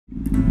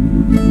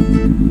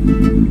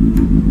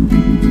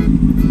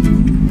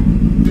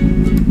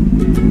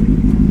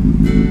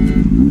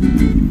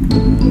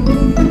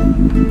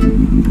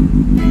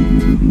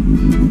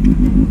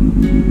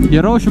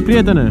roșu,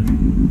 prietene.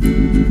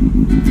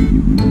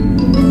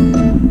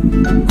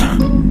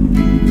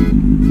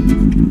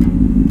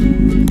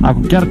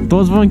 Acum chiar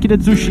toți vă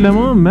închideți ușile,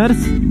 mă? Mers?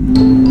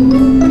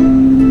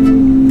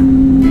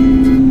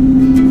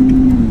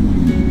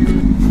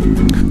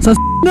 Să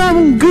s**neam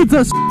în gât,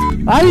 să s**.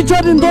 Aici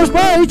din 12,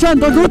 aici în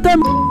dăgute,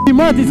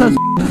 mati, să s**.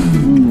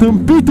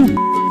 Tâmpitul.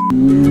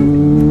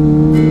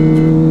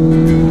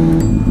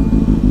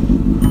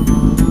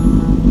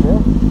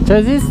 Ce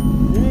ai zis?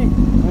 Nimic,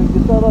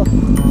 închisara.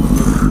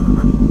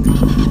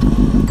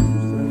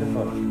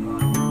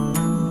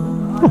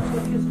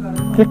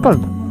 E cald.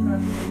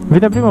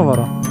 Vine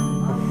primăvara.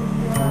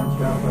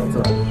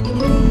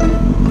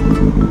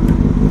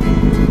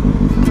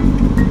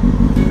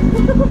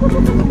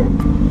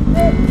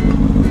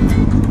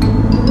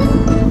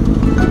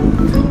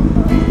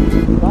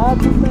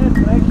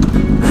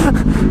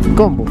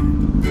 Combo.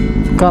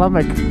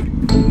 Calamec.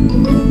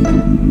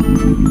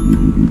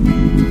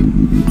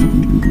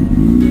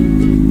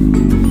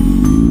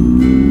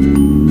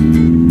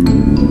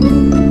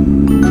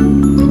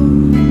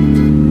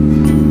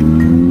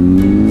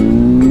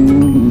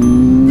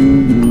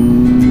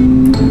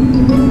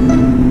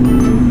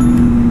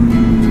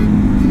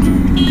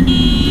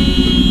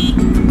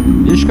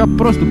 Ești ca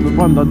prostul pe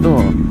banda a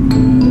doua.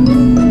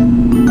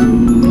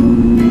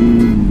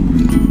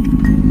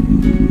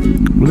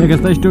 Bine că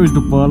stai și te uiți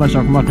după ăla și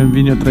acum când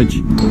vin eu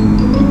treci.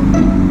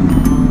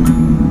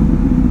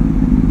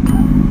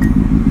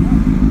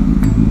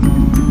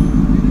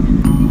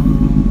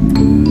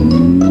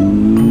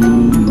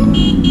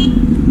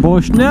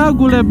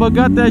 Boșneagule,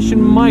 băgate-a și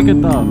în maică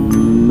ta,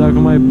 dacă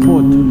mai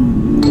pot.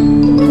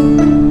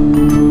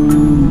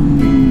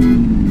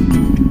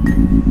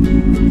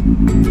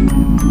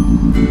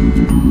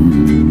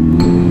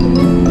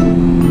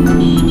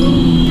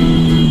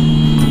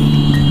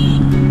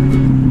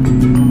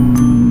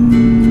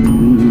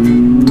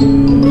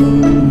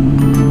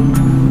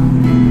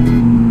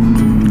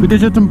 Uite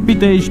ce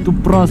tâmpite ești tu,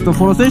 proastă,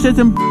 folosește-ți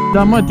în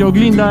p***a, mătii,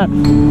 oglinda aia.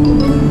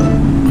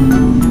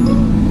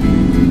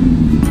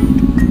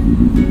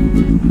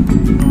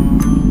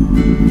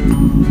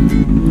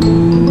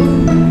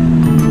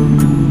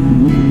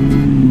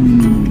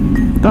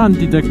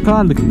 Tanti, te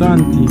calc,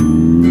 tanti.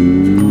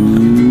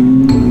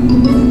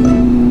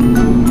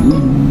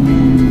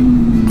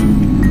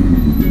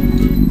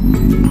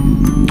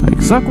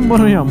 Exact cum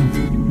bănuiam.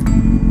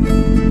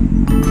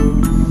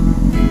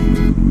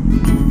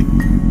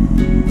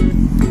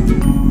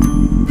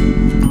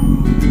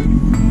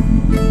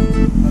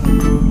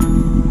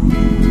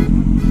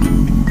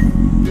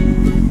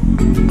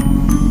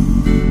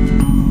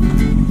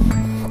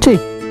 Ce-i?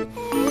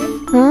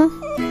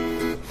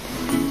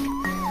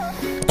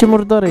 Ce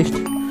murdar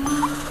ești?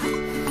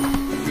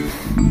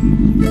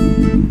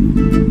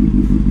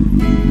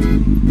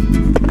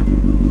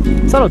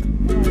 Salut!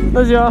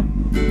 Bună ziua!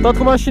 Tot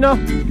cu mașina?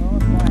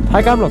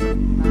 Hai că am loc!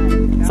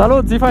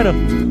 Salut, zi faină!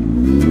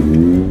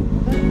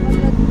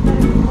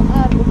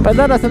 Păi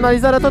da,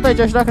 semnalizarea tot aici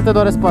și dacă te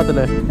doare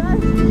spatele.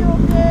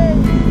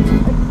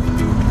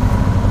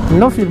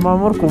 Nu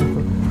filmam oricum.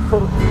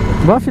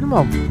 Ba,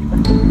 filmam.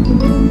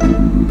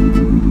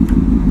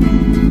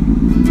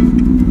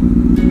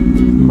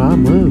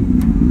 Mamă!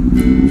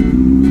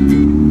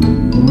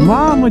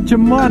 Mamă, ce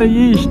mare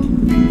ești!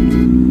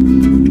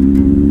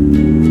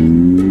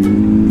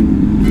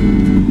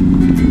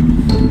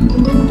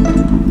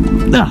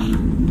 Da!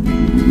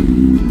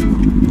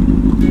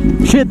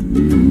 Shit!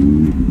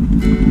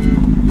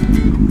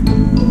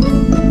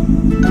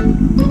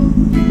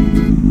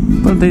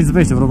 Până te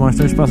izbește vreo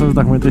mașină și pasă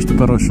dacă mai treci tu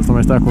pe roșu, să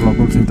mai stai acolo la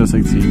colțul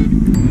intersecției.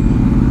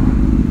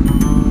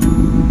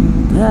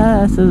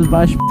 Da, să-ți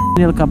bagi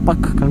în el capac,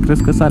 că am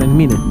crezut că sare în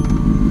mine.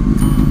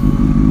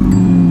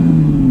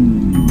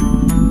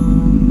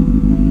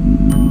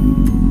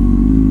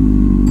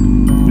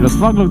 Eu să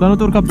fac loc, dar nu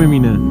te urca pe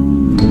mine.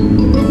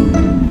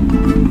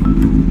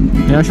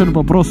 E așa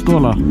după prostul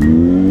ăla.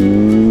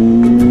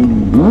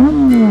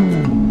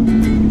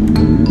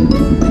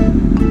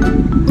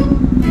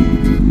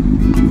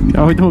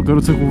 Ia uite mă,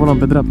 căruță cu volan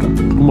pe dreapta.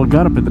 Cu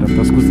măgar pe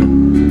dreapta, scuze.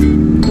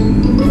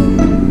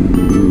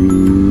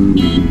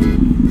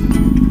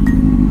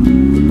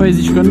 Păi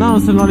zici că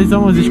n-am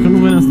semnalizat, mă, zici că nu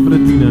veneam spre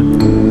tine.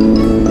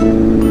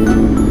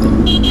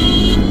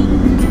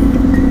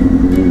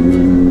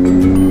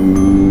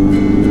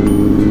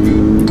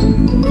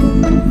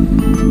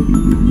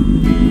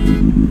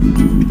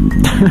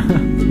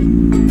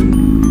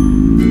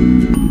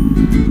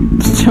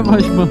 Ce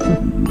faci, bă?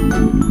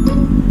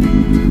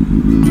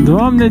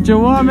 Doamne, ce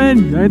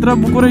oameni! Ai intrat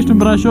București în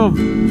Brașov.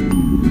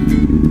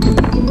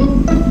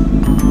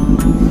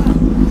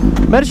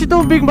 Mergi și tu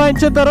un pic mai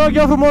încet, te rog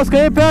eu frumos, că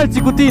e pe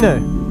alții cu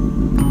tine.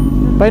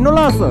 Păi nu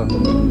lasă.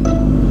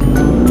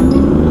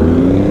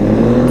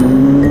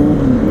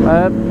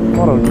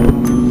 Mă rog,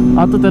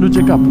 atât te duce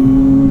cap.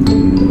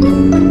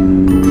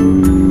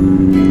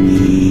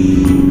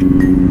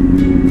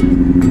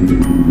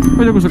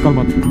 Uite cum s-a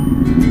calmat.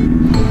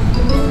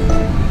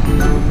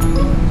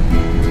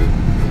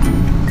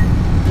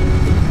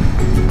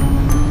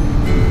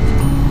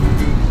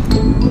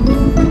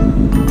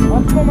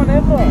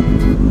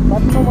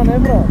 Faci o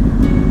manevră?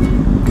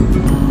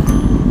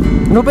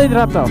 Nu pe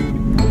dreapta.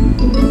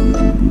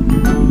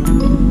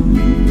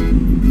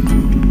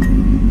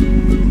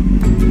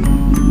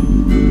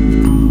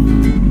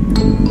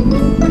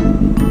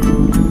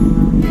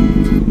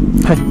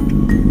 Hai.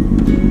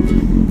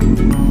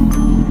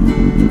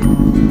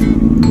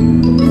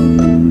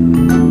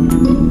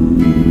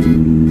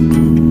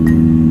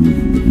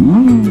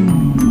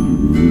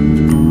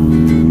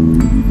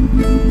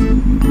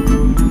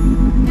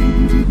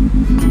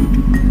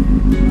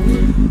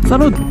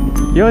 Salut!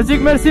 Eu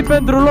zic mersi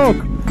pentru loc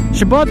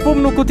și bat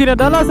pumnul cu tine,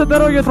 dar lasă, te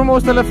rog eu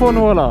frumos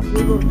telefonul ăla.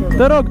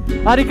 Te rog,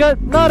 adică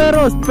n-are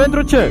rost,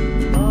 pentru ce?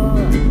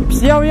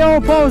 Iau o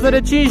pauză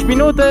de 5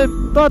 minute,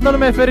 toată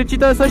lumea e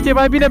fericită, să știi,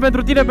 mai bine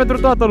pentru tine, pentru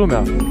toată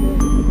lumea.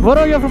 Vă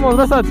rog eu frumos,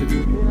 lăsați!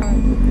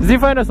 Zi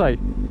faină să ai!